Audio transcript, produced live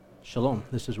Shalom,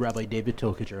 this is Rabbi David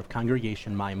of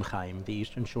Congregation Mayim Chaim, the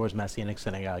Eastern Shores Messianic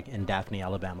Synagogue in Daphne,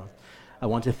 Alabama. I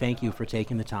want to thank you for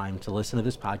taking the time to listen to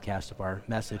this podcast of our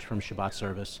message from Shabbat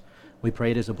service. We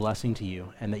pray it is a blessing to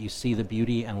you and that you see the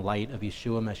beauty and light of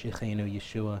Yeshua Meshichenu,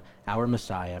 Yeshua, our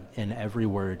Messiah, in every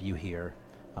word you hear.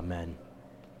 Amen.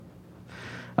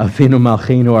 Avinu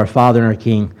Malchinu, our Father and our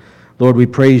King, Lord, we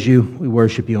praise you, we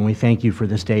worship you, and we thank you for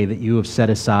this day that you have set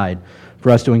aside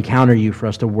for us to encounter you, for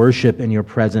us to worship in your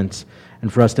presence,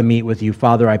 and for us to meet with you.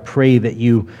 Father, I pray that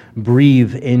you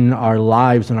breathe in our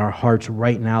lives and our hearts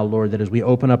right now, Lord, that as we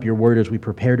open up your word, as we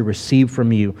prepare to receive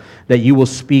from you, that you will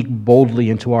speak boldly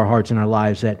into our hearts and our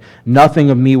lives, that nothing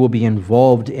of me will be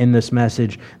involved in this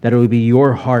message, that it will be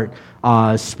your heart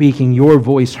speaking, your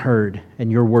voice heard,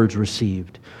 and your words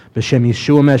received. B'Shem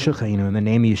Yeshua Meshichenu, in the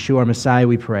name of Yeshua our Messiah,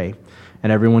 we pray.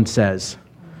 And everyone says,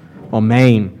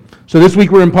 Amen. So this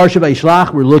week we're in Parsha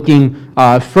Vayishlach. We're looking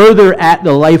further at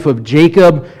the life of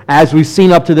Jacob, as we've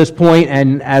seen up to this point,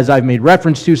 and as I've made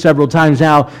reference to several times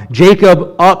now,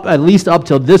 Jacob, at least up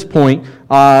till this point,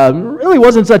 really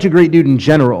wasn't such a great dude in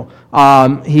general.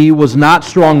 He was not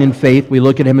strong in faith. We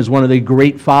look at him as one of the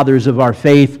great fathers of our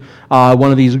faith, one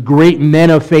of these great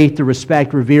men of faith to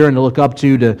respect, revere, and to look up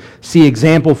to see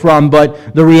example from.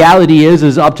 But the reality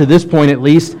is up to this point at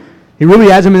least, he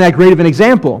really hasn't been that great of an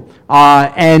example.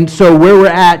 And so where we're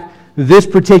at this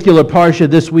particular parsha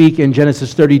this week in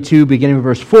Genesis 32, beginning with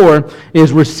verse 4,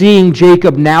 is we're seeing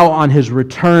Jacob now on his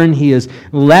return. He has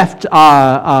left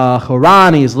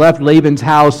Haran, he has left Laban's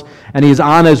house, and he is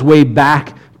on his way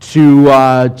back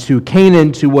to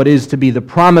Canaan, to what is to be the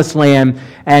promised land,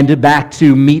 and back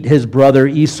to meet his brother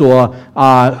Esau,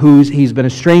 who he's been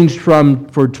estranged from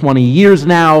for 20 years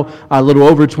now, a little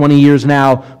over 20 years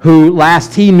now, who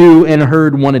last he knew and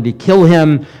heard wanted to kill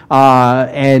him,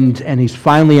 and he's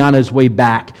finally on his way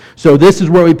back. So this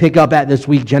is where we pick up at this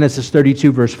week, Genesis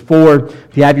 32, verse 4.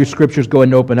 If you have your scriptures, go ahead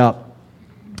and open up.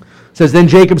 It says, Then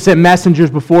Jacob sent messengers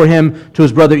before him to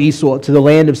his brother Esau, to the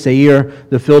land of Seir,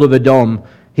 the field of Edom.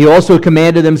 He also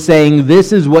commanded them, saying,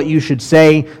 This is what you should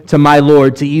say to my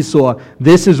lord, to Esau.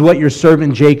 This is what your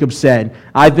servant Jacob said.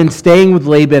 I've been staying with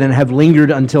Laban and have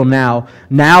lingered until now.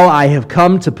 Now I have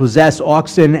come to possess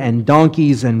oxen and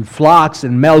donkeys and flocks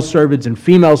and male servants and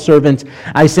female servants.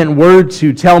 I sent word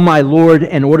to tell my lord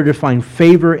in order to find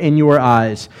favor in your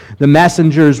eyes. The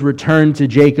messengers returned to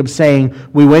Jacob, saying,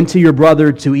 We went to your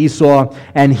brother, to Esau,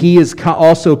 and he is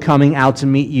also coming out to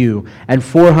meet you, and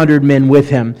 400 men with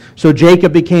him. So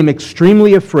Jacob became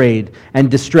extremely afraid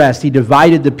and distressed. He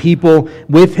divided the people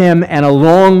with him and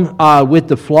along with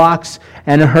the flocks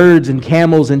and herds and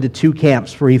camels into two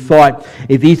camps. For he thought,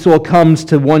 if Esau comes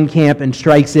to one camp and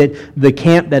strikes it, the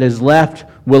camp that is left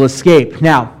will escape.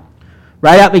 Now,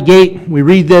 right out the gate, we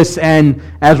read this, and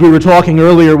as we were talking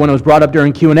earlier when it was brought up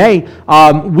during Q&A,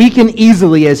 we can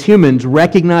easily, as humans,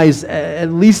 recognize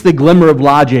at least the glimmer of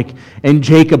logic in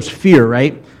Jacob's fear,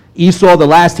 right? Esau, the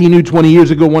last he knew 20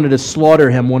 years ago, wanted to slaughter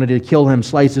him, wanted to kill him,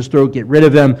 slice his throat, get rid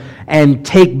of him, and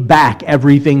take back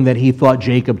everything that he thought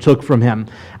Jacob took from him.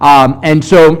 And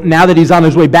so now that he's on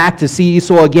his way back to see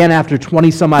Esau again after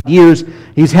 20-some-odd years,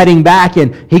 he's heading back,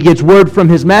 and he gets word from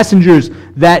his messengers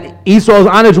that Esau is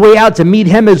on his way out to meet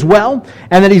him as well,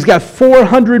 and that he's got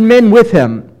 400 men with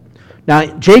him. Now,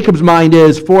 Jacob's mind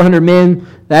is 400 men,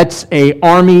 that's an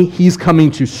army, he's coming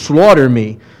to slaughter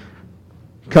me.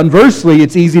 Conversely,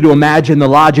 it's easy to imagine the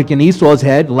logic in Esau's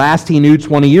head. Last he knew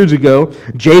 20 years ago,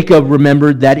 Jacob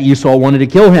remembered that Esau wanted to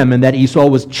kill him and that Esau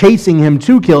was chasing him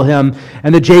to kill him,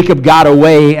 and that Jacob got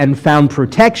away and found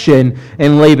protection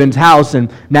in Laban's house. And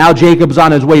now Jacob's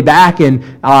on his way back, and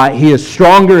he is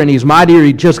stronger and he's mightier.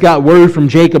 He just got word from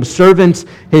Jacob's servants,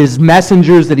 his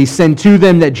messengers that he sent to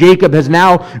them, that Jacob has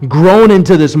now grown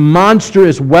into this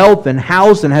monstrous wealth and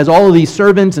house and has all of these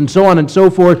servants and so on and so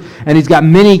forth, and he's got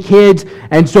many kids.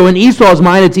 And so in Esau's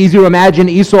mind, it's easy to imagine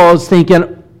Esau is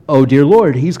thinking, oh dear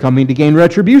Lord, he's coming to gain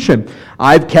retribution.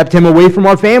 I've kept him away from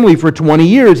our family for 20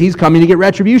 years. He's coming to get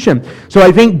retribution. So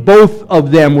I think both of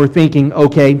them were thinking,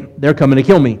 okay, they're coming to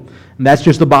kill me. And that's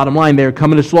just the bottom line. They're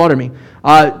coming to slaughter me.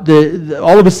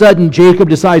 All of a sudden, Jacob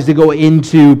decides to go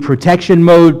into protection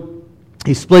mode.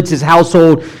 He splits his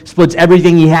household, splits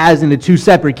everything he has into two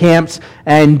separate camps,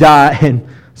 and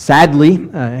sadly,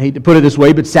 I hate to put it this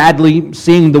way, but sadly,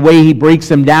 seeing the way he breaks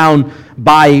them down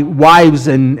by wives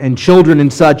and children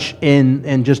and such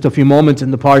in just a few moments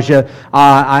in the Parsha,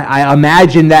 I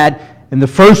imagine that in the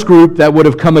first group that would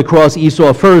have come across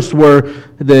Esau first were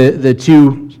the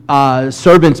two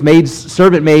servant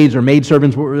maids or maid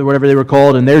servants, whatever they were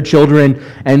called, and their children,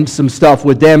 and some stuff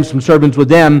with them, some servants with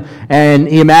them. And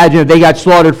he imagined if they got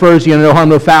slaughtered first, no harm,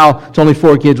 no foul, it's only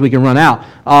 4 kids, we can run out.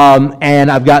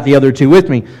 and I've got the other two with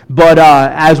me. But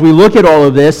as we look at all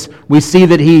of this, we see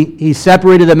that he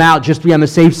separated them out just to be on the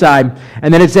safe side.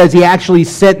 And then it says he actually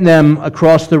sent them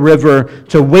across the river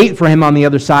to wait for him on the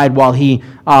other side while he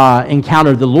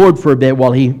encountered the Lord for a bit,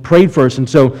 while he prayed first. And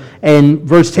so in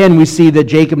verse 10, we see that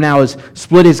Jacob now has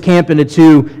split his camp into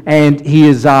two, and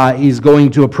he's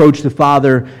going to approach the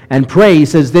Father and pray. He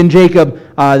says, then Jacob,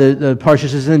 the Parsha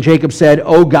says, then Jacob said,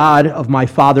 O God of my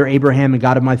father Abraham and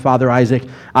God of my father Isaac,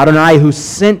 Adonai, who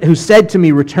said to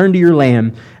me, return to your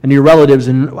land and your relatives,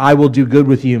 and I will do good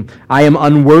with you. I am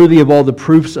unworthy of all the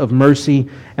proofs of mercy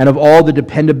and of all the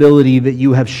dependability that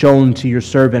you have shown to your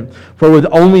servant. For with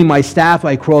only my staff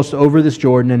I crossed over this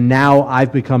Jordan, and now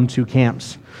I've become two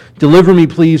camps. Deliver me,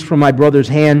 please, from my brother's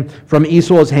hand, from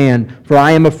Esau's hand, for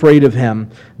I am afraid of him,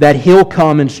 that he'll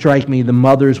come and strike me, the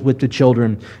mothers with the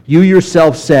children. You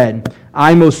yourself said,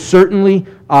 I will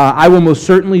most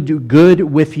certainly do good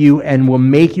with you and will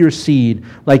make your seed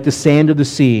like the sand of the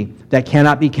sea that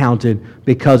cannot be counted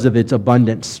because of its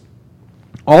abundance.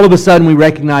 All of a sudden we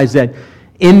recognize that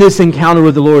in this encounter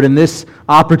with the Lord, in this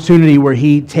opportunity where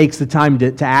he takes the time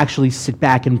to actually sit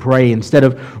back and pray, instead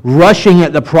of rushing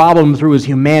at the problem through his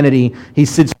humanity, he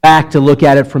sits back to look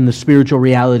at it from the spiritual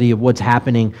reality of what's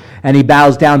happening, and he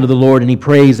bows down to the Lord and he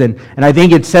prays. And I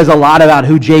think it says a lot about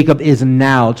who Jacob is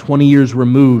now, 20 years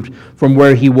removed from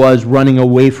where he was running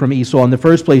away from Esau in the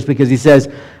first place, because he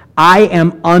says, I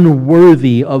am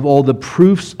unworthy of all the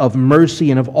proofs of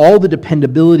mercy and of all the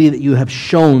dependability that you have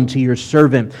shown to your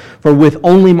servant. For with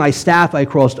only my staff I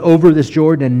crossed over this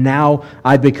Jordan, and now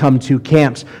I've become two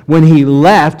camps. When he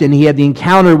left and he had the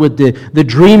encounter with the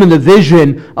dream and the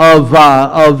vision of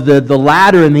the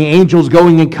ladder and the angels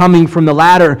going and coming from the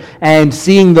ladder and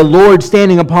seeing the Lord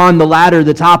standing upon the ladder,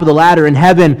 the top of the ladder in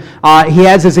heaven, he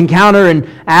has this encounter, and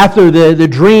after the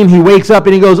dream he wakes up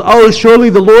and he goes, oh, surely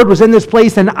the Lord was in this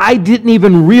place and I didn't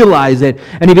even realize it.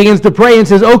 And he begins to pray and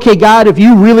says, okay, God, if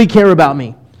you really care about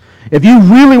me, if you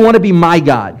really want to be my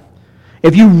God,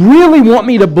 if you really want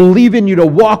me to believe in you, to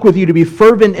walk with you, to be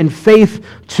fervent in faith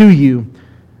to you,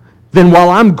 then while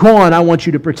I'm gone, I want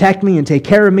you to protect me and take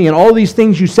care of me, and all these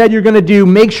things you said you're going to do,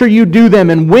 make sure you do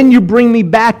them. And when you bring me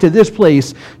back to this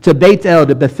place, to Bethel,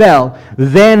 to Bethel,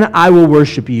 then I will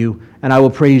worship you and I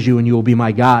will praise you, and you will be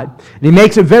my God. And he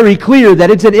makes it very clear that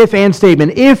it's an if-and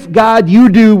statement. If, God, you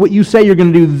do what you say you're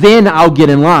going to do, then I'll get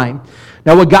in line.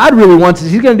 Now, what God really wants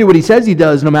is he's going to do what he says he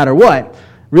does no matter what. It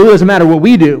really doesn't matter what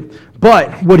we do.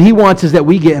 But what he wants is that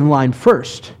we get in line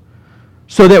first,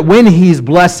 so that when he's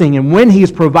blessing and when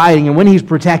he's providing and when he's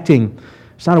protecting,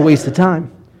 it's not a waste of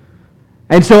time.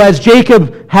 And so as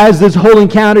Jacob has this whole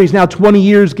encounter, he's now 20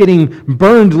 years getting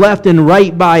burned left and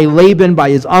right by Laban, by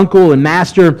his uncle and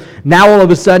master. Now all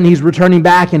of a sudden he's returning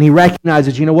back and he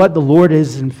recognizes, you know what? The Lord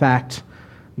is in fact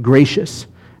gracious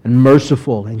and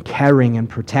merciful and caring and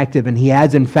protective. And he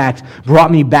has in fact brought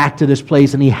me back to this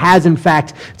place. And he has in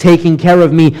fact taken care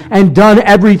of me and done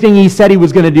everything he said he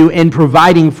was going to do in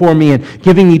providing for me and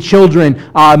giving me children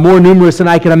more numerous than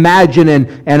I can imagine,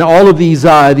 and all of these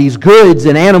goods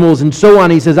and animals and so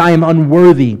on. He says, I am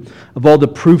unworthy of all the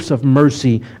proofs of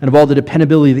mercy and of all the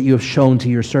dependability that you have shown to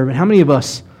your servant. How many of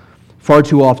us far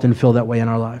too often feel that way in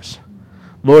our lives?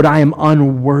 Lord, I am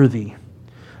unworthy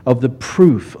of the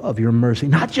proof of your mercy.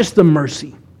 Not just the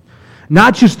mercy,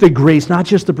 not just the grace, not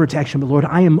just the protection, but Lord,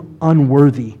 I am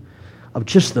unworthy of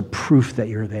just the proof that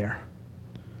you're there.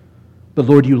 But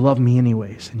Lord, you love me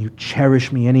anyways, and you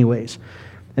cherish me anyways.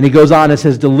 And he goes on and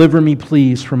says, deliver me,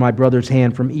 please, from my brother's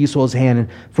hand, from Esau's hand,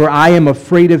 for I am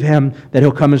afraid of him, that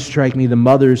he'll come and strike me, the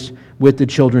mothers with the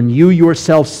children. You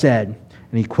yourself said,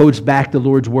 and he quotes back the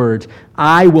Lord's words,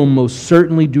 I will most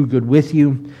certainly do good with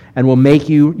you and will make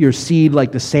you your seed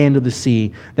like the sand of the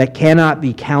sea that cannot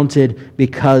be counted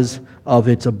because of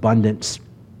its abundance.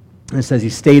 And it says he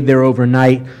stayed there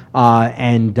overnight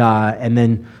and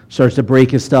then starts to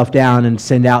break his stuff down and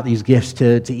send out these gifts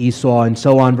to Esau and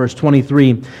so on. Verse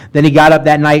 23, then he got up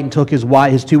that night and took his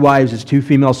two wives, his two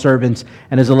female servants,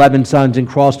 and his 11 sons and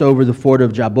crossed over the ford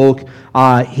of Jabbok.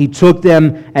 He took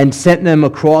them and sent them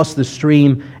across the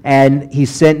stream, and he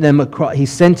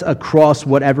sent across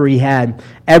whatever he had.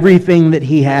 Everything that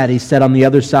he had, he set on the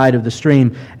other side of the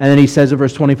stream. And then he says in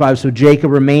verse 25, so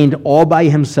Jacob remained all by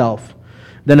himself.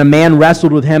 Then a man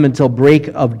wrestled with him until break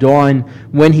of dawn.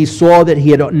 When he saw that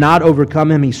he had not overcome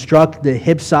him, he struck the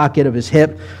hip socket of his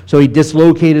hip. So he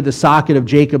dislocated the socket of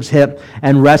Jacob's hip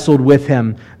and wrestled with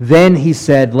him. Then he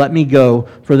said, let me go,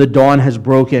 for the dawn has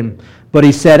broken. But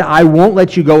he said, I won't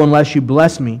let you go unless you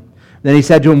bless me. Then he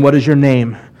said to him, what is your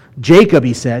name? Jacob,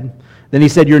 he said. Then he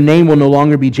said, your name will no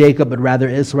longer be Jacob, but rather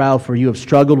Israel, for you have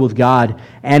struggled with God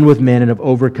and with men and have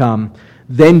overcome.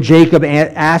 Then Jacob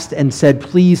asked and said,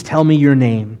 "Please tell me your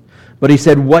name." But he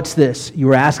said, "What's this? You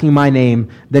are asking my name."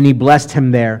 Then he blessed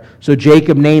him there. So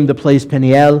Jacob named the place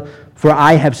Peniel, for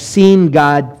I have seen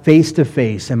God face to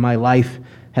face, and my life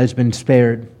has been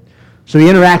spared. So he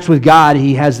interacts with God.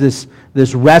 He has this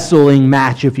wrestling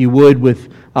match, if you would, with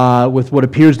what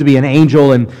appears to be an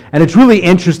angel. And it's really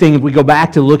interesting if we go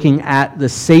back to looking at the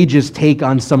sages' take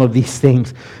on some of these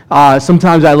things.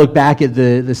 Sometimes I look back at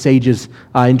the sages'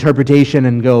 interpretation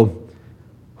and go,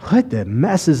 what the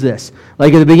mess is this?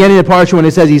 Like at the beginning of the parsha, when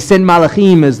it says he sent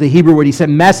malachim, as the Hebrew word, he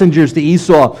sent messengers to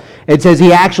Esau. It says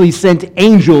he actually sent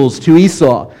angels to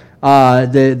Esau.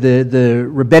 The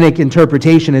rabbinic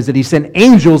interpretation is that he sent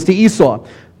angels to Esau.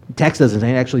 The text doesn't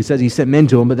say it, actually says he sent men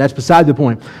to him, but that's beside the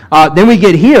point. Then we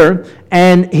get here,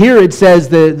 and here it says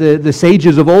the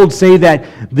sages of old say that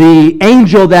the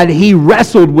angel that he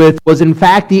wrestled with was in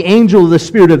fact the angel of the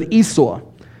spirit of Esau.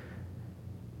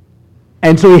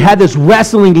 And so he had this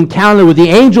wrestling encounter with the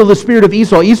angel of the spirit of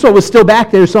Esau. Esau was still back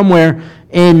there somewhere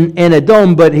in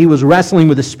Edom, but he was wrestling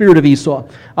with the spirit of Esau.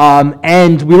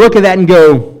 And we look at that and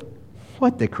go,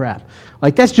 what the crap?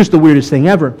 Like, that's just the weirdest thing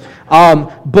ever.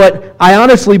 But I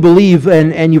honestly believe,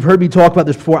 and you've heard me talk about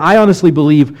this before, I honestly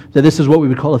believe that this is what we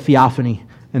would call a theophany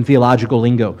in theological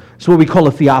lingo. It's what we call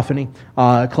a theophany.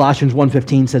 Colossians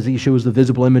 1:15 says that Yeshua is the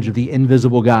visible image of the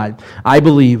invisible God. I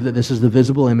believe that this is the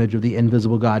visible image of the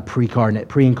invisible God, pre-incarnate,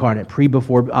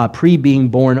 pre-being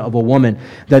born of a woman.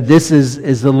 That this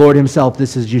is the Lord himself.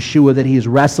 This is Yeshua that he is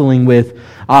wrestling with.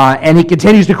 And he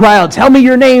continues to cry out, "Tell me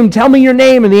your name, tell me your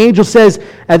name." And the angel says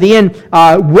at the end,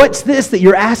 "What's this that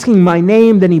you're asking my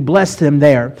name?" Then he blessed him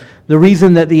there. The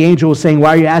reason that the angel was saying, "Why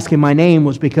are you asking my name?"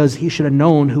 was because he should have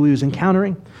known who he was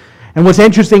encountering. And what's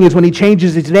interesting is when he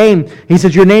changes his name, he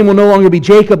says, "Your name will no longer be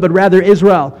Jacob, but rather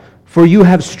Israel. For you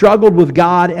have struggled with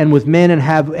God and with men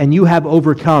and you have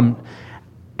overcome."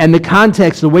 And the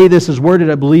context, the way this is worded,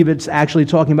 I believe it's actually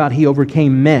talking about he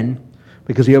overcame men,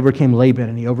 because he overcame Laban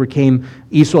and he overcame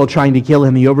Esau trying to kill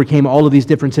him. He overcame all of these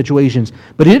different situations.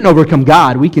 But he didn't overcome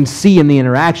God. We can see in the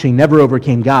interaction he never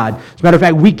overcame God. As a matter of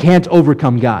fact, we can't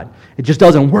overcome God. It just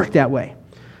doesn't work that way.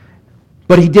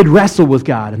 But he did wrestle with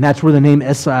God, and that's where the name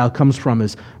Israel comes from,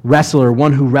 is wrestler,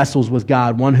 one who wrestles with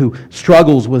God, one who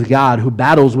struggles with God, who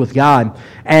battles with God.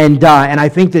 And I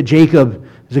think that Jacob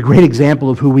is a great example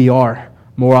of who we are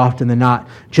more often than not.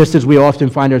 Just as we often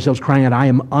find ourselves crying out, "I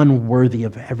am unworthy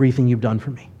of everything you've done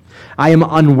for me. I am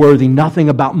unworthy. Nothing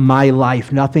about my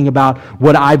life, nothing about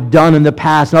what I've done in the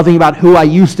past, nothing about who I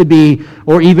used to be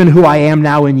or even who I am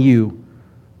now in you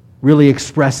really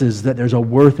expresses that there's a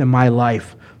worth in my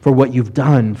life for what you've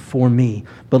done for me.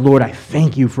 But Lord, I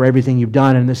thank you for everything you've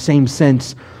done." In the same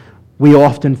sense, we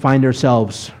often find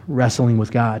ourselves wrestling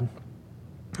with God.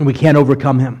 And we can't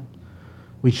overcome him.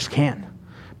 We just can't.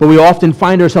 But we often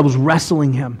find ourselves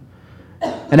wrestling him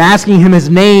and asking him his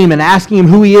name and asking him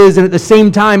who he is. And at the same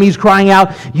time, he's crying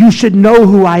out, "You should know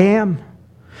who I am.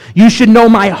 You should know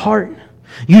my heart.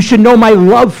 You should know my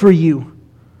love for you."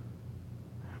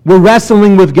 We're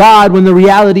wrestling with God when the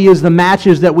reality is the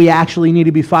matches that we actually need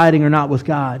to be fighting are not with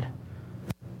God,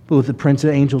 but with the prince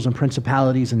of angels and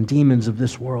principalities and demons of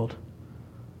this world.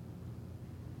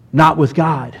 Not with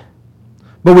God.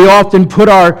 But we often put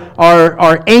our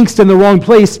angst in the wrong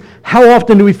place. How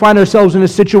often do we find ourselves in a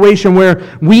situation where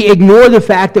we ignore the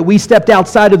fact that we stepped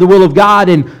outside of the will of God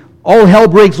and all hell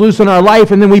breaks loose in our life,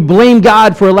 and then we blame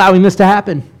God for allowing this to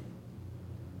happen?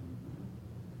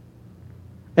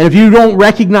 And if you don't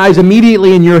recognize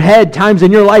immediately in your head times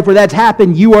in your life where that's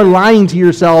happened, you are lying to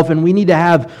yourself, and we need to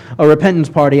have a repentance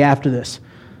party after this.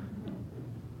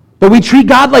 But we treat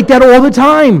God like that all the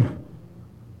time.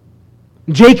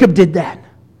 Jacob did that.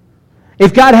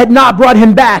 If God had not brought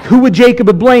him back, who would Jacob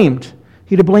have blamed?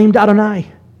 He'd have blamed Adonai.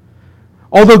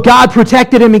 Although God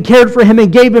protected him and cared for him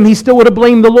and gave him, he still would have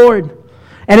blamed the Lord.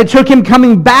 And it took him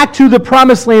coming back to the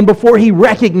promised land before he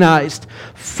recognized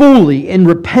fully in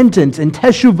repentance and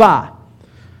teshuvah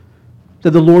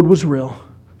that the Lord was real,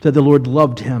 that the Lord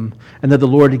loved him, and that the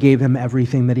Lord gave him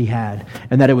everything that he had,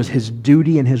 and that it was his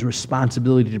duty and his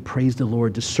responsibility to praise the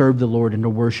Lord, to serve the Lord, and to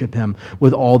worship him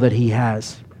with all that he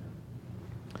has.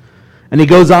 And he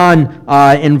goes on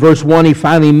in verse 1, he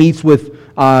finally meets with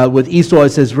Esau.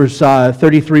 It says, verse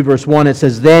 33, verse 1, it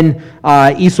says, Then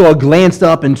Esau glanced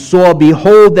up and saw,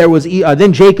 behold, there was...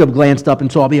 then Jacob glanced up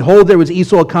and saw, behold, there was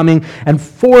Esau coming, and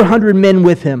 400 men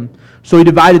with him. So he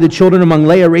divided the children among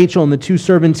Leah, Rachel, and the two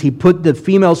servants. He put the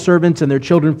female servants and their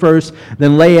children first,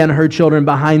 then Leah and her children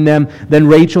behind them, then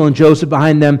Rachel and Joseph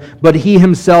behind them. But he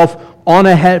himself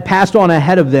passed on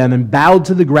ahead of them and bowed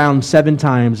to the ground 7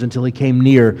 times until he came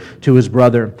near to his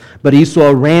brother. But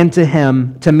Esau ran to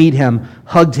him to meet him,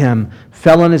 hugged him,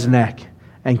 fell on his neck,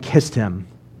 and kissed him.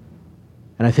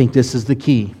 And I think this is the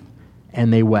key.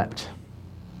 And they wept.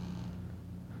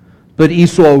 But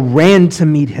Esau ran to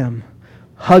meet him,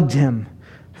 hugged him,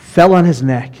 fell on his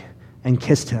neck, and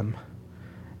kissed him.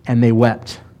 And they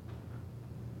wept.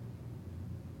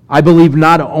 I believe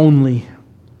not only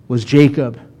was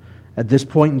Jacob at this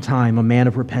point in time a man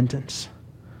of repentance,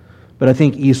 but I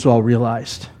think Esau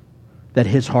realized that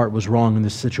his heart was wrong in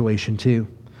this situation too.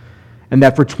 And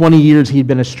that for 20 years he had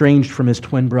been estranged from his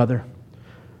twin brother.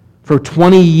 For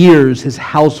 20 years his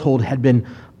household had been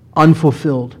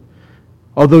unfulfilled.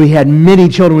 Although he had many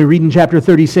children, we read in chapter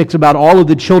 36 about all of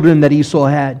the children that Esau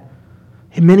had.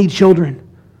 He had many children.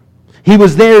 He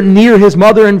was there near his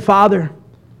mother and father.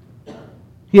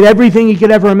 He had everything he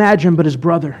could ever imagine, but his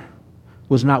brother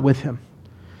was not with him.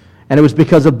 And it was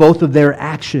because of both of their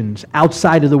actions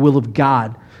outside of the will of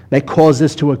God that caused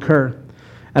this to occur.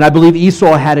 And I believe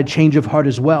Esau had a change of heart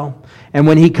as well. And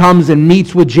when he comes and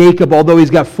meets with Jacob, although he's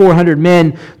got 400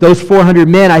 men, those 400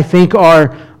 men I think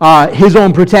are his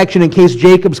own protection in case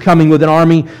Jacob's coming with an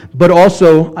army. But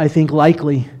also, I think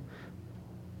likely,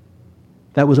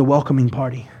 that was a welcoming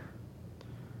party.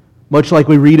 Much like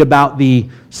we read about the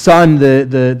son,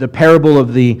 the parable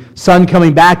of the son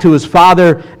coming back to his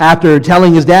father after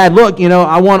telling his dad, look,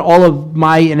 I want all of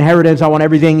my inheritance, I want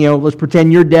everything, let's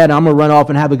pretend you're dead, I'm going to run off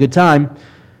and have a good time.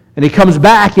 And he comes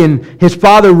back and his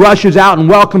father rushes out and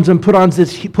welcomes him,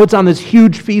 puts on this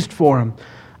huge feast for him.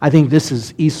 I think this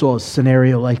is Esau's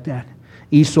scenario like that.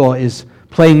 Esau is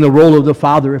playing the role of the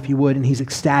father, if you would, and he's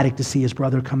ecstatic to see his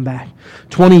brother come back.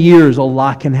 20 years, a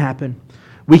lot can happen.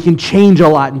 We can change a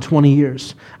lot in 20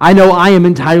 years. I know I am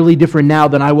entirely different now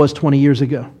than I was 20 years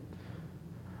ago.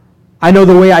 I know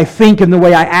the way I think and the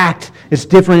way I act is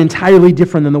entirely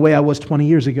different than the way I was 20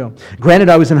 years ago. Granted,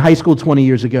 I was in high school 20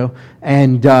 years ago,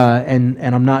 and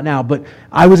I'm not now, but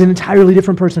I was an entirely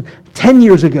different person. 10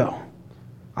 years ago,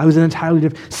 I was an entirely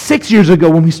different. 6 years ago,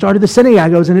 when we started the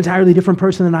synagogue, I was an entirely different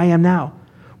person than I am now.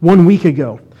 1 week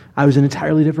ago, I was an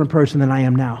entirely different person than I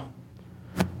am now.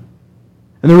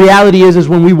 And the reality is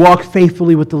when we walk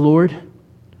faithfully with the Lord,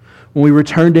 when we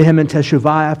return to Him in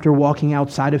teshuvah after walking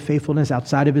outside of faithfulness,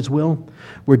 outside of His will,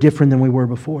 we're different than we were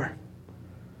before.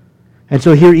 And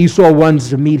so here Esau runs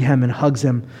to meet him and hugs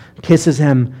him, kisses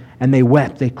him, and they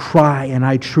wept, they cry, and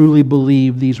I truly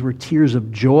believe these were tears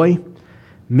of joy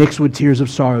mixed with tears of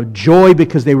sorrow. Joy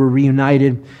because they were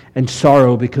reunited, and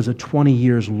sorrow because of 20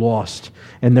 years lost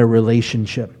in their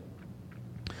relationship.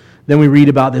 Then we read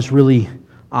about this really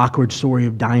awkward story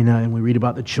of Dinah, and we read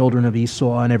about the children of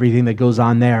Esau and everything that goes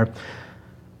on there.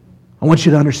 I want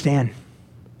you to understand,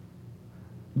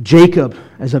 Jacob,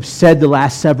 as I've said the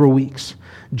last several weeks,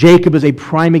 Jacob is a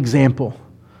prime example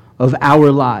of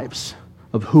our lives,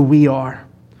 of who we are.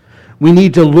 We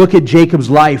need to look at Jacob's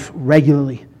life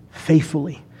regularly,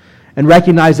 faithfully, and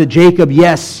recognize that Jacob,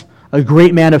 yes, a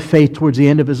great man of faith towards the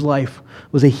end of his life,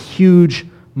 was a huge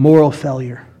moral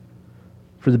failure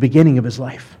for the beginning of his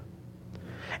life.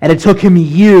 And it took him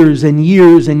years and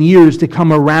years and years to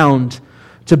come around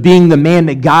to being the man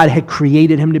that God had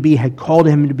created him to be, had called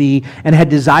him to be, and had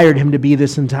desired him to be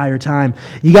this entire time.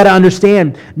 You got to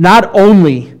understand, not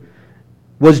only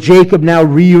was Jacob now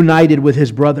reunited with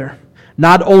his brother,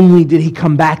 not only did he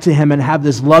come back to him and have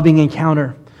this loving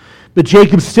encounter, but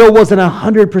Jacob still wasn't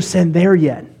 100% there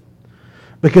yet.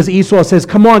 Because Esau says,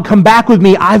 come on, come back with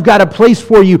me. I've got a place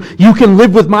for you. You can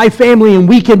live with my family and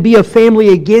we can be a family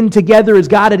again together as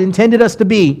God had intended us to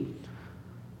be.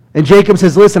 And Jacob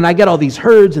says, listen, I got all these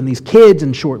herds and these kids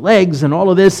and short legs and all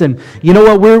of this. And you know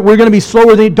what? We're going to be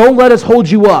slower than you. Don't let us hold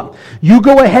you up. You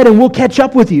go ahead and we'll catch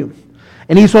up with you.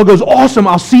 And Esau goes, awesome.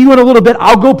 I'll see you in a little bit.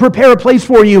 I'll go prepare a place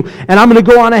for you. And I'm going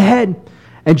to go on ahead.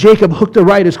 And Jacob hooked a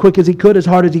right as quick as he could, as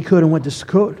hard as he could, and went to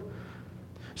Sukkot.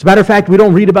 As a matter of fact, we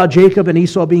don't read about Jacob and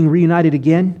Esau being reunited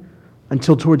again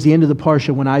until towards the end of the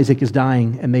Parsha when Isaac is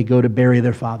dying and they go to bury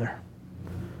their father.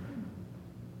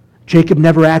 Jacob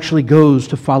never actually goes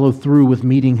to follow through with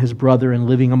meeting his brother and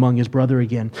living among his brother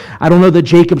again. I don't know that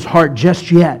Jacob's heart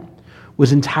just yet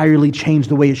was entirely changed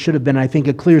the way it should have been. I think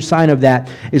a clear sign of that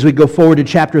is we go forward to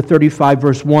chapter 35,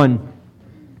 verse 1.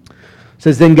 It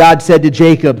says, then God said to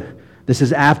Jacob, this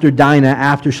is after Dinah,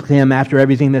 after Shechem, after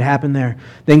everything that happened there.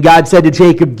 Then God said to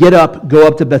Jacob, get up, go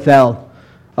up to Bethel,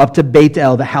 up to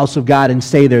Bethel, the house of God, and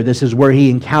stay there. This is where he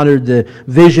encountered the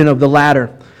vision of the ladder.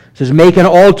 It says, make an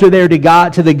altar there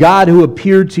to the God who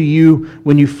appeared to you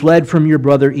when you fled from your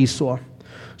brother Esau.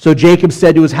 So Jacob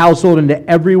said to his household and to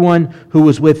everyone who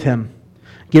was with him,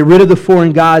 Get rid of the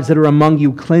foreign gods that are among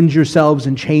you. Cleanse yourselves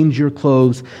and change your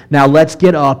clothes. Now let's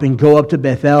get up and go up to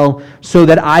Bethel so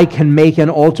that I can make an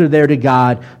altar there to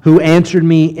God, who answered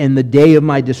me in the day of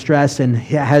my distress and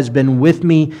has been with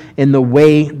me in the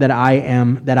way that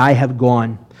I have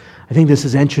gone. I think this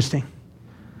is interesting.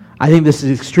 I think this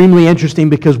is extremely interesting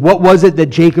because what was it that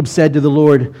Jacob said to the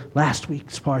Lord last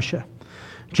week's Parsha?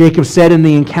 Jacob said in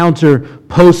the encounter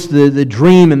post the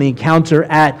dream and the encounter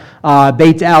at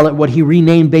Beit El, at what he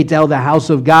renamed Beit El, the house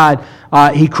of God,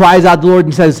 he cries out to the Lord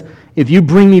and says, if you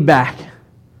bring me back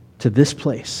to this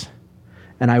place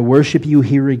and I worship you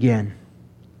here again,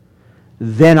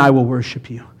 then I will worship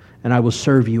you and I will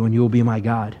serve you and you will be my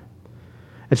God.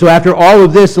 And so after all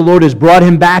of this, the Lord has brought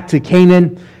him back to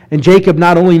Canaan, and Jacob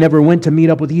not only never went to meet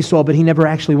up with Esau, but he never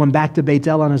actually went back to Beit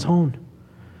El on his own.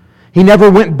 He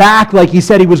never went back like he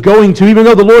said he was going to. Even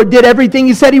though the Lord did everything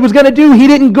he said he was going to do, he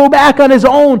didn't go back on his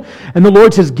own. And the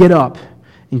Lord says, get up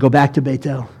and go back to Beit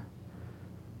El.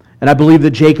 And I believe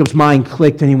that Jacob's mind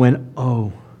clicked and he went,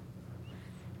 oh,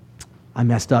 I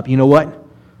messed up. You know what?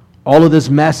 All of this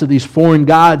mess of these foreign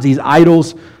gods, these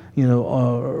idols,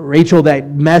 Rachel, that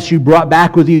mess you brought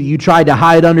back with you, you tried to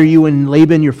hide under you when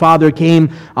Laban, your father,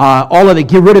 came. All of it,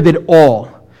 get rid of it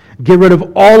all. Get rid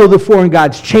of all of the foreign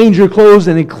gods. Change your clothes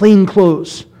and then clean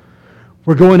clothes.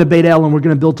 We're going to Beit El and we're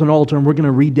going to build an altar and we're going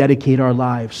to rededicate our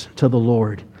lives to the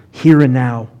Lord here and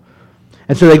now.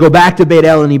 And so they go back to Beit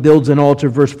El and he builds an altar.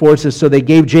 Verse 4 says, so they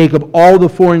gave Jacob all the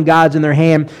foreign gods in their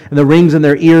hand and the rings in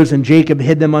their ears, and Jacob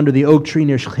hid them under the oak tree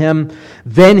near Shechem.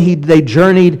 Then they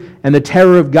journeyed, and the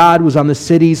terror of God was on the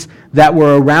cities that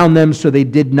were around them, so they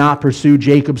did not pursue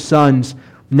Jacob's sons.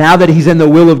 Now that he's in the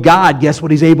will of God, guess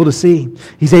what he's able to see?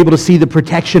 He's able to see the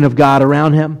protection of God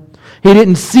around him. He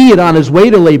didn't see it on his way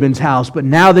to Laban's house, but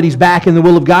now that he's back in the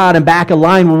will of God and back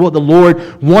aligned with what the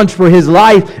Lord wants for his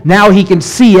life, now he can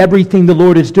see everything the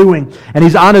Lord is doing. And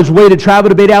he's on his way to travel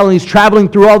to Beit El, and he's traveling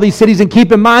through all these cities. And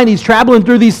keep in mind, he's traveling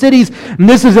through these cities, and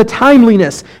this is a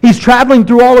timeliness. He's traveling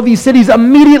through all of these cities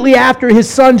immediately after his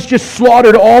sons just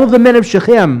slaughtered all of the men of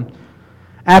Shechem,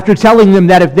 after telling them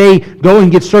that if they go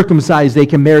and get circumcised, they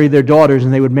can marry their daughters,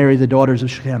 and they would marry the daughters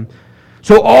of Shechem.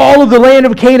 So all of the land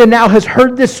of Canaan now has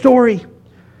heard this story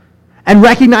and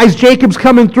recognized Jacob's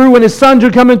coming through and his sons are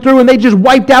coming through, and they just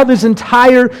wiped out this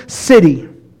entire city.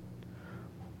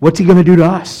 What's he going to do to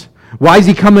us? Why is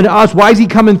he coming to us? Why is he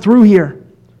coming through here?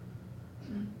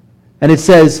 And it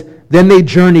says, then they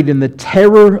journeyed, and the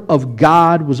terror of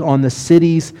God was on the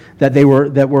cities that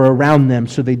were around them,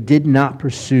 so they did not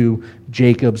pursue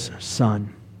Jacob's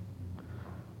son.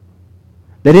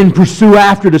 They didn't pursue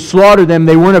after to slaughter them.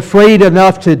 They weren't afraid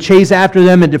enough to chase after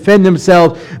them and defend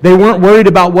themselves. They weren't worried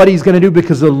about what he's going to do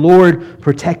because the Lord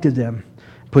protected them,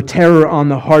 put terror on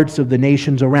the hearts of the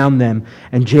nations around them.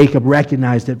 And Jacob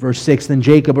recognized it. Verse 6, then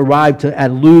Jacob arrived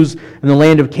at Luz in the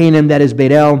land of Canaan, that is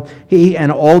Beit El. He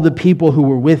and all the people who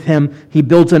were with him, he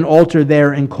built an altar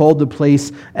there and called the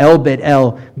place El Beit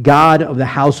El, God of the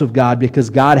house of God, because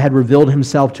God had revealed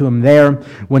himself to him there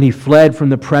when he fled from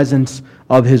the presence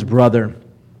of his brother.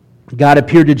 God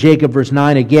appeared to Jacob, verse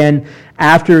 9, again,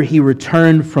 after he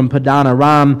returned from Padan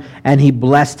Aram, and he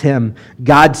blessed him.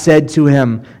 God said to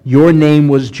him, your name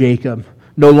was Jacob.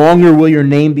 No longer will your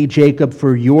name be Jacob,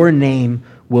 for your name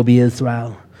will be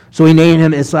Israel. So he named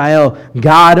him Israel.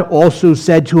 God also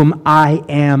said to him, I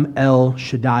am El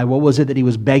Shaddai. What was it that he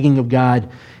was begging of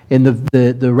God in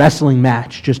the wrestling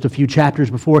match just a few chapters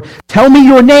before? Tell me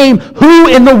your name. Who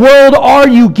in the world are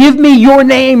you? Give me your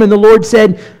name. And the Lord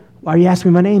said, why are you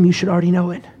asking me my name? You should already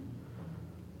know it.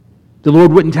 The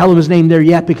Lord wouldn't tell him his name there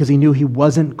yet because he knew he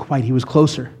wasn't quite. He was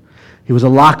closer. He was a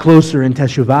lot closer in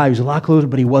Teshuvah. He was a lot closer,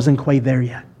 but he wasn't quite there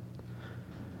yet.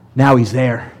 Now he's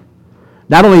there.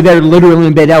 Not only there literally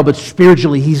in Beit El, but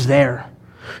spiritually he's there.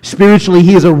 Spiritually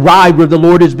he has arrived where the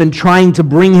Lord has been trying to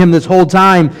bring him this whole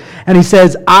time. And he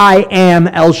says, I am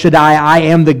El Shaddai. I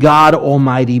am the God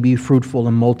Almighty. Be fruitful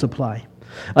and multiply.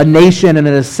 A nation and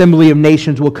an assembly of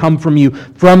nations will come from you.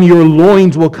 From your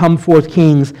loins will come forth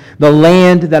kings. The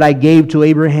land that I gave to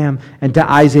Abraham and to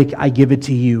Isaac, I give it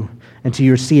to you. And to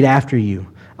your seed after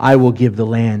you, I will give the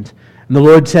land. And the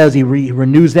Lord says he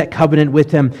renews that covenant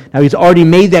with him. Now he's already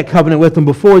made that covenant with him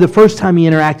before the first time he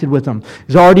interacted with him.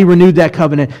 He's already renewed that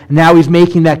covenant. And now he's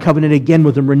making that covenant again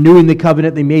with him, renewing the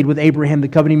covenant they made with Abraham, the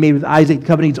covenant he made with Isaac, the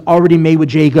covenant he's already made with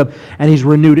Jacob, and he's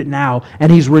renewed it now.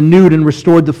 And he's renewed and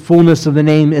restored the fullness of the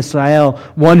name Israel,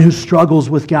 one who struggles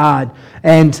with God.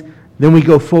 And Then we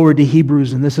go forward to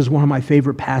Hebrews, and this is one of my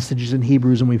favorite passages in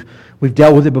Hebrews, and we've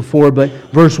dealt with it before, but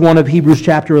verse 1 of Hebrews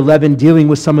chapter 11, dealing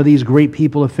with some of these great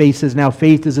people of faith, says, now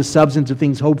faith is the substance of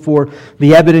things hoped for,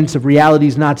 the evidence of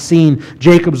realities not seen.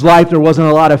 Jacob's life, there wasn't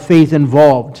a lot of faith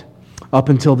involved up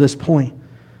until this point.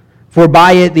 For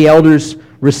by it the elders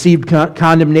received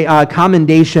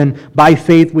commendation. By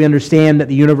faith we understand that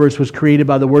the universe was created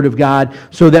by the word of God,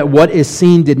 so that what is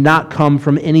seen did not come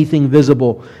from anything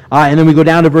visible. And then we go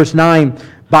down to verse 9.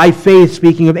 By faith,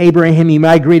 speaking of Abraham, he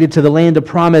migrated to the land of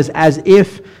promise as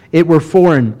if it were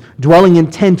foreign, dwelling in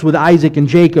tents with Isaac and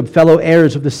Jacob, fellow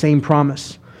heirs of the same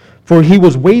promise. For he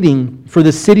was waiting for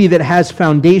the city that has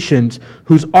foundations,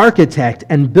 whose architect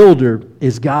and builder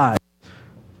is God.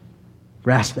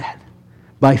 Grasp that.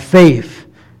 By faith,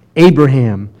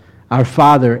 Abraham, our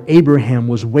father, Abraham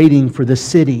was waiting for the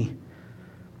city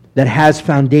that has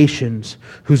foundations,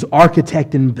 whose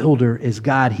architect and builder is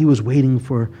God. He was waiting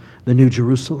for the New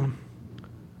Jerusalem.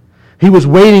 He was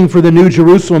waiting for the New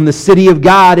Jerusalem, the city of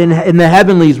God in the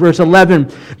heavenlies. Verse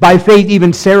 11, by faith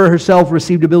even Sarah herself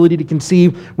received ability to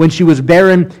conceive when she was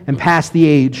barren and past the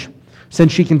age,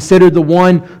 since she considered the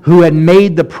one who had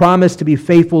made the promise to be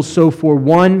faithful. So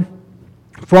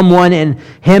from one and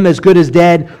him as good as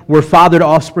dead were fathered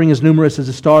offspring as numerous as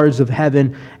the stars of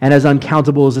heaven and as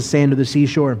uncountable as the sand of the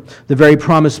seashore. The very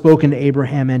promise spoken to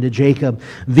Abraham and to Jacob.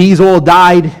 These all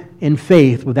died in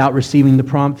faith without receiving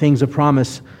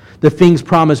the things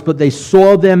promised, but they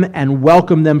saw them and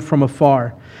welcomed them from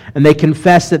afar. And they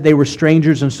confessed that they were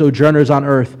strangers and sojourners on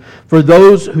earth. For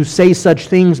those who say such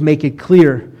things make it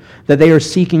clear that they are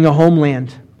seeking a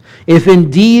homeland. If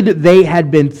indeed they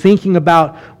had been thinking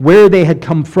about where they had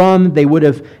come from, they would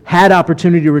have had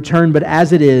opportunity to return. But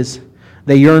as it is,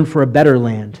 they yearn for a better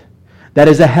land, that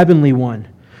is a heavenly one.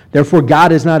 Therefore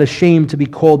God is not ashamed to be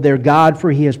called their God,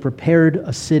 for he has prepared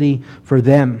a city for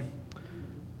them.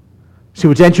 See,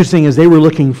 what's interesting is they were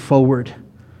looking forward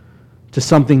to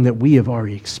something that we have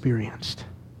already experienced.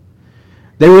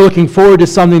 They were looking forward to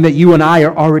something that you and I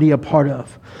are already a part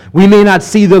of. We may not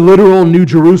see the literal New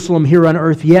Jerusalem here on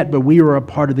earth yet, but we are a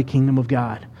part of the kingdom of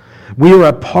God. We are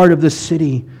a part of the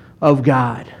city of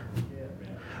God.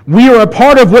 We are a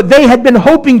part of what they had been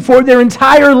hoping for their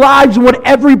entire lives, and what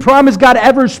every promise God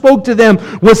ever spoke to them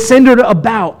was centered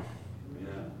about.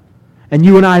 And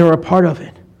you and I are a part of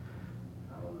it.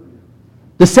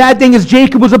 The sad thing is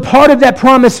Jacob was a part of that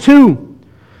promise too.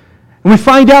 And we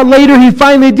find out later he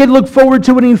finally did look forward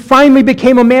to it, and he finally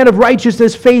became a man of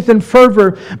righteousness, faith, and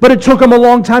fervor. But it took him a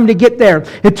long time to get there.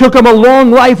 It took him a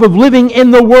long life of living in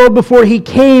the world before he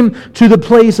came to the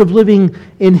place of living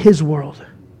in his world.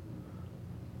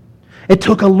 It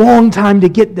took a long time to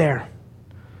get there.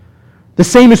 The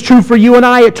same is true for you and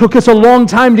I. It took us a long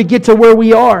time to get to where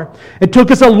we are. It took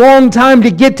us a long time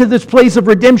to get to this place of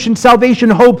redemption, salvation,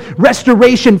 hope,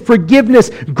 restoration,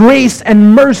 forgiveness, grace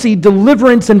and mercy,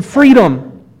 deliverance and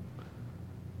freedom.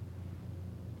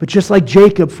 But just like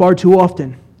Jacob, far too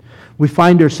often, we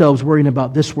find ourselves worrying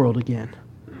about this world again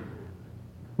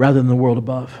rather than the world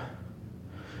above.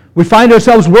 We find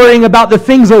ourselves worrying about the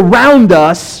things around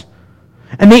us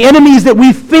and the enemies that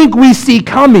we think we see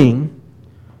coming,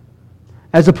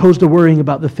 as opposed to worrying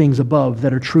about the things above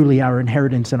that are truly our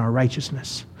inheritance and our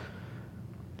righteousness.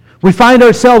 We find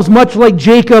ourselves much like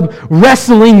Jacob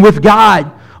wrestling with God.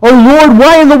 Oh Lord,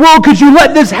 why in the world could you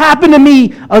let this happen to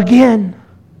me again?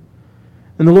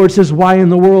 And the Lord says, why in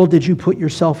the world did you put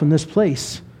yourself in this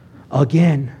place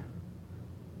again?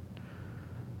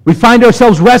 We find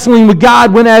ourselves wrestling with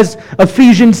God when, as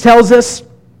Ephesians tells us,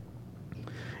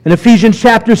 in Ephesians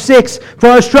chapter 6, for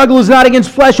our struggle is not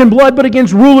against flesh and blood, but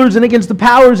against rulers and against the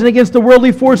powers and against the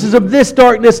worldly forces of this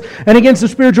darkness and against the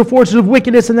spiritual forces of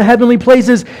wickedness in the heavenly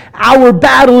places. Our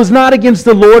battle is not against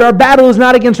the Lord. Our battle is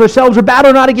not against ourselves. Our battle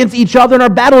is not against each other. And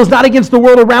our battle is not against the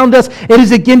world around us. It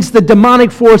is against the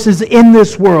demonic forces in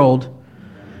this world.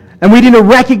 And we need to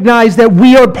recognize that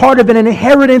we are part of an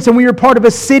inheritance, and we are part of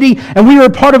a city, and we are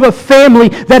part of a family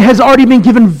that has already been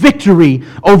given victory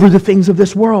over the things of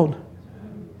this world.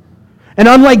 And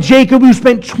unlike Jacob, who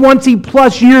spent 20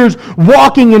 plus years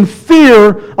walking in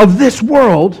fear of this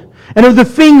world and of the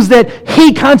things that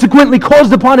he consequently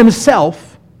caused upon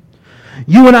himself,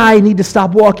 you and I need to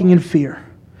stop walking in fear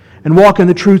and walk in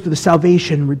the truth of the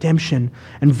salvation, redemption,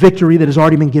 and victory that has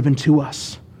already been given to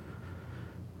us.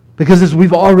 Because as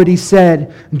we've already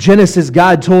said, in Genesis,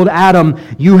 God told Adam,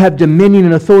 you have dominion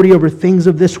and authority over things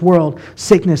of this world,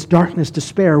 sickness, darkness,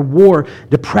 despair, war,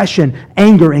 depression,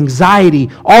 anger, anxiety,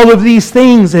 all of these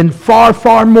things and far,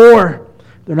 far more.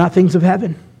 They're not things of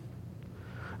heaven.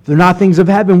 If they're not things of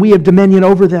heaven, we have dominion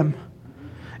over them.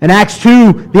 In Acts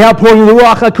 2, the outpouring of the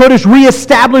Ruach HaKodesh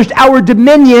reestablished our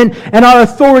dominion and our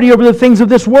authority over the things of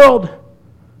this world.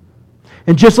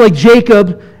 And just like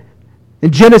Jacob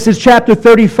in Genesis chapter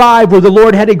 35, where the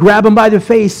Lord had to grab him by the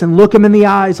face and look him in the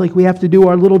eyes like we have to do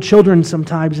our little children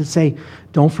sometimes and say,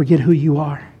 don't forget who you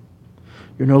are.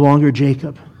 You're no longer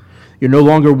Jacob. You're no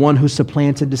longer one who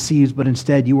supplants and deceives, but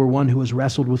instead you are one who has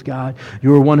wrestled with God.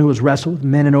 You are one who has wrestled with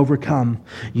men and overcome.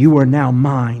 You are now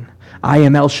mine. I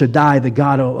am El Shaddai, the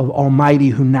God of Almighty,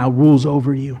 who now rules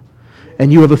over you.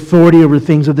 And you have authority over the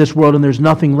things of this world, and there's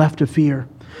nothing left to fear.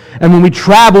 And when we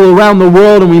travel around the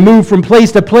world and we move from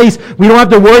place to place, we don't have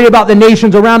to worry about the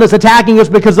nations around us attacking us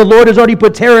because the Lord has already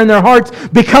put terror in their hearts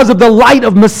because of the light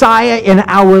of Messiah in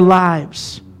our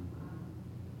lives.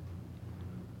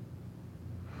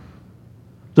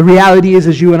 The reality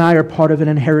is you and I are part of an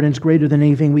inheritance greater than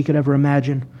anything we could ever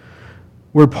imagine.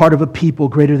 We're part of a people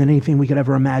greater than anything we could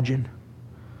ever imagine.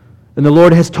 And the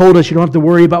Lord has told us you don't have to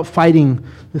worry about fighting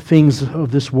the things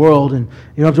of this world, and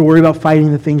you don't have to worry about fighting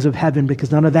the things of heaven,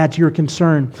 because none of that's your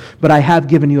concern. But I have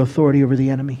given you authority over the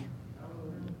enemy.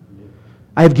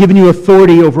 I have given you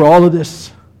authority over all of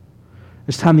this.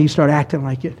 It's time that you start acting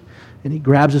like it. And he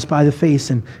grabs us by the face,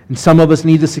 and some of us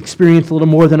need this experience a little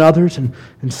more than others, and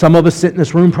some of us sit in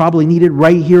this room probably need it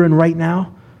right here and right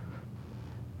now.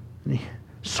 And he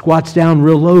squats down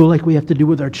real low like we have to do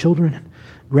with our children, and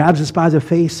grabs us by the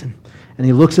face, and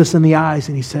he looks us in the eyes,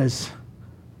 and he says,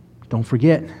 don't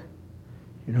forget,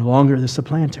 you're no longer the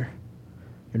supplanter.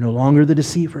 You're no longer the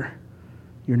deceiver.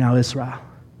 You're now Israel.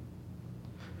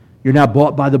 You're now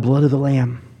bought by the blood of the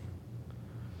Lamb.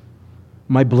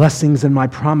 My blessings and my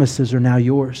promises are now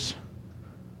yours.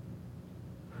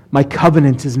 My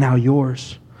covenant is now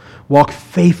yours. Walk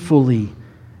faithfully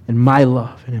in my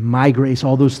love and in my grace.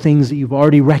 All those things that you've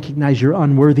already recognized you're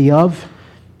unworthy of,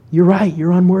 you're right,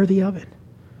 you're unworthy of it,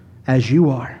 as you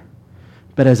are.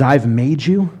 But as I've made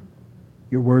you,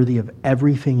 you're worthy of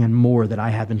everything and more that I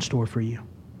have in store for you.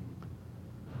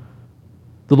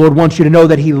 The Lord wants you to know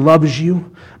that He loves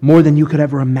you more than you could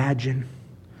ever imagine.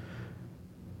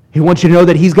 He wants you to know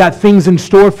that He's got things in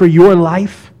store for your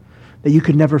life that you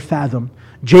could never fathom.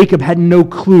 Jacob had no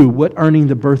clue what earning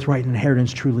the birthright and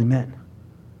inheritance truly meant.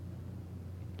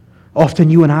 Often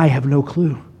you and I have no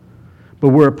clue, but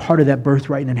we're a part of that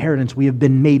birthright and inheritance. We have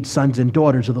been made sons and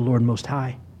daughters of the Lord Most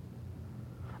High,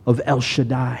 of El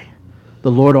Shaddai,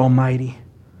 the Lord Almighty.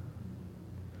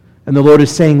 And the Lord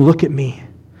is saying, look at me.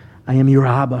 I am your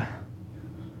Abba.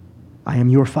 I am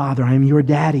your Father. I am your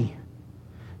Daddy.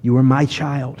 You are my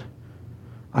child.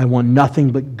 I want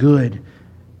nothing but good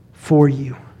for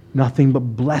you, nothing but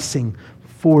blessing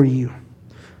for you.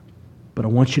 But I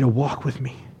want you to walk with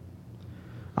me.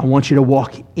 I want you to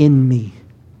walk in me.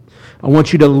 I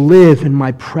want you to live in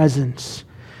my presence.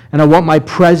 And I want my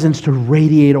presence to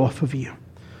radiate off of you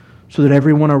so that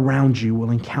everyone around you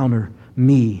will encounter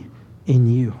me in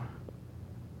you.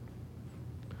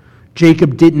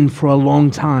 Jacob didn't for a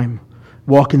long time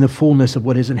walk in the fullness of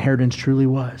what his inheritance truly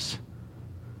was.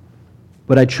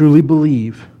 But I truly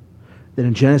believe that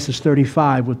in Genesis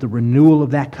 35, with the renewal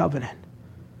of that covenant,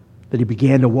 that he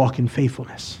began to walk in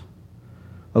faithfulness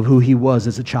of who he was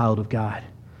as a child of God,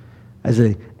 as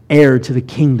an heir to the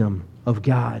kingdom of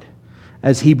God.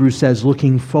 As Hebrews says,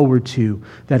 looking forward to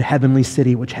that heavenly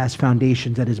city which has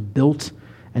foundations, that is built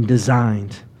and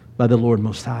designed by the Lord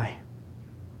Most High.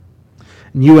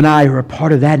 And you and I are a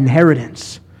part of that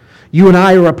inheritance. You and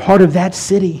I are a part of that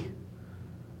city.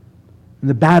 And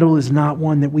the battle is not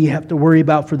one that we have to worry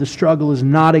about, for the struggle is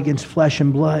not against flesh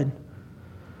and blood.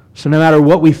 So no matter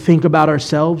what we think about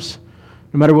ourselves,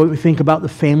 no matter what we think about the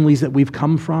families that we've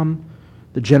come from,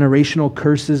 the generational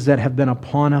curses that have been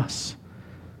upon us,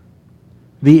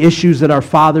 the issues that our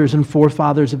fathers and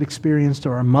forefathers have experienced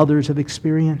or our mothers have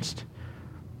experienced,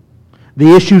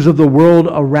 the issues of the world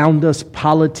around us,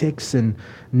 politics and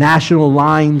national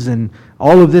lines and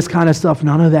all of this kind of stuff,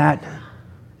 none of that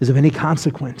is of any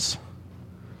consequence.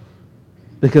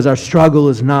 Because our struggle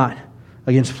is not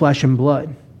against flesh and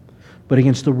blood, but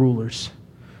against the rulers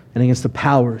and against the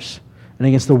powers and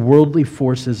against the worldly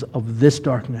forces of this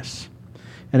darkness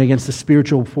and against the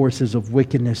spiritual forces of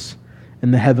wickedness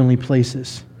in the heavenly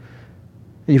places.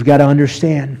 And you've got to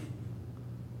understand,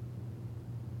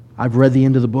 I've read the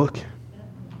end of the book.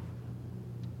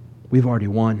 We've already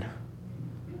won.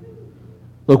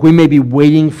 Look, we may be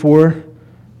waiting for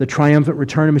the triumphant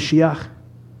return of Mashiach,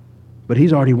 but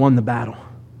He's already won the battle.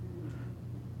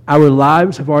 Our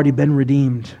lives have already been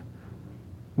redeemed.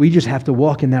 We just have to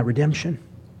walk in that redemption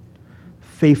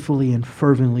faithfully and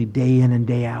fervently, day in and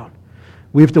day out.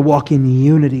 We have to walk in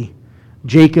unity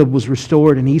Jacob was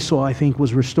restored, and Esau, I think,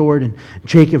 was restored, and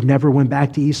Jacob never went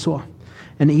back to Esau.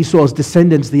 And Esau's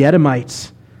descendants, the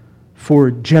Edomites,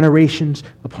 for generations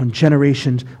upon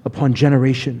generations upon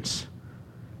generations,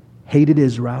 hated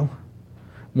Israel,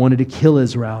 wanted to kill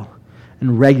Israel,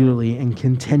 and regularly and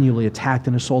continually attacked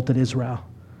and assaulted Israel.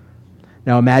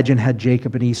 Now imagine had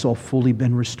Jacob and Esau fully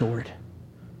been restored.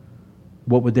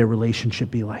 What would their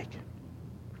relationship be like?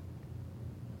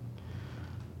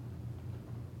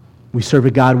 We serve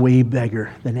a God way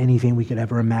bigger than anything we could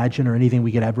ever imagine or anything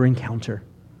we could ever encounter.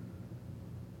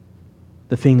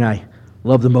 The thing I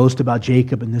love the most about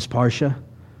Jacob in this parsha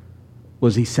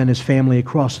was he sent his family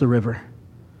across the river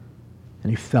and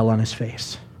he fell on his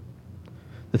face.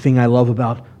 The thing I love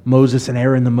about Moses and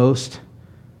Aaron the most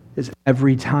is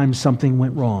every time something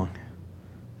went wrong,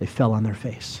 they fell on their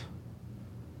face.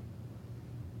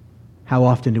 How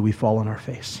often do we fall on our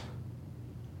face?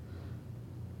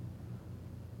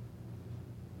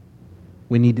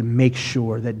 We need to make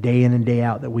sure that day in and day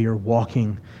out that we are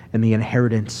walking in the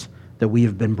inheritance that we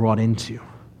have been brought into.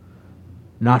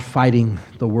 Not fighting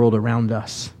the world around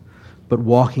us, but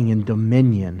walking in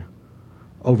dominion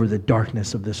over the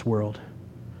darkness of this world.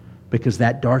 Because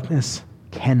that darkness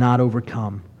cannot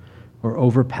overcome or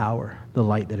overpower the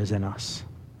light that is in us.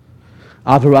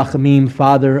 Av Rachamim,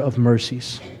 Father of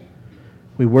mercies,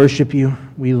 we worship you,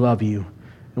 we love you,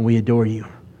 and we adore you.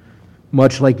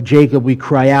 Much like Jacob, we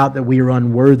cry out that we are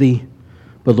unworthy,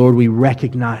 but Lord, we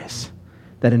recognize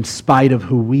that in spite of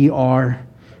who we are,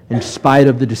 in spite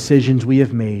of the decisions we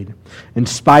have made, in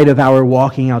spite of our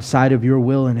walking outside of your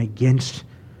will and against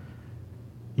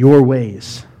your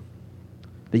ways,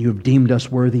 that you have deemed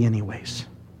us worthy anyways.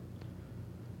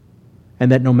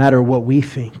 And that no matter what we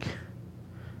think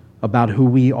about who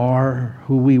we are,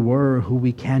 who we were, who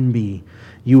we can be,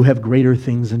 you have greater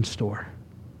things in store.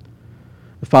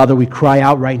 Father, we cry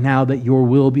out right now that your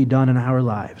will be done in our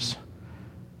lives,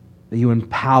 that you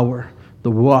empower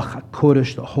the Ruach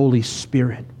HaKodesh, the Holy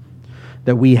Spirit,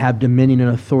 that we have dominion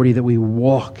and authority, that we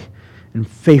walk in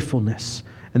faithfulness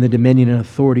and the dominion and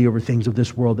authority over things of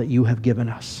this world that you have given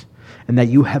us and that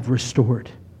you have restored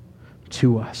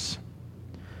to us.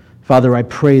 Father, I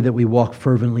pray that we walk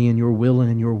fervently in your will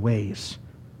and in your ways,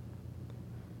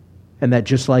 and that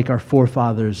just like our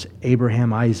forefathers,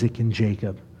 Abraham, Isaac, and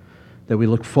Jacob, that we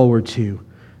look forward to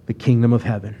the kingdom of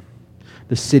heaven,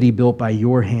 the city built by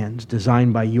your hands,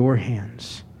 designed by your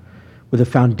hands, with a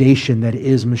foundation that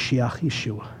is Mashiach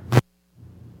Yeshua.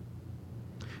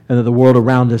 And that the world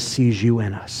around us sees you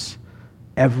in us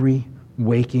every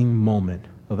waking moment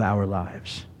of our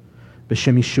lives.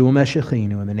 B'Shem Yeshua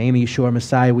Meshechinu, in the name of Yeshua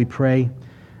Messiah we pray.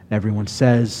 And everyone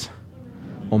says,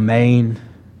 Amen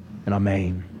and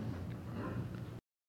Amen.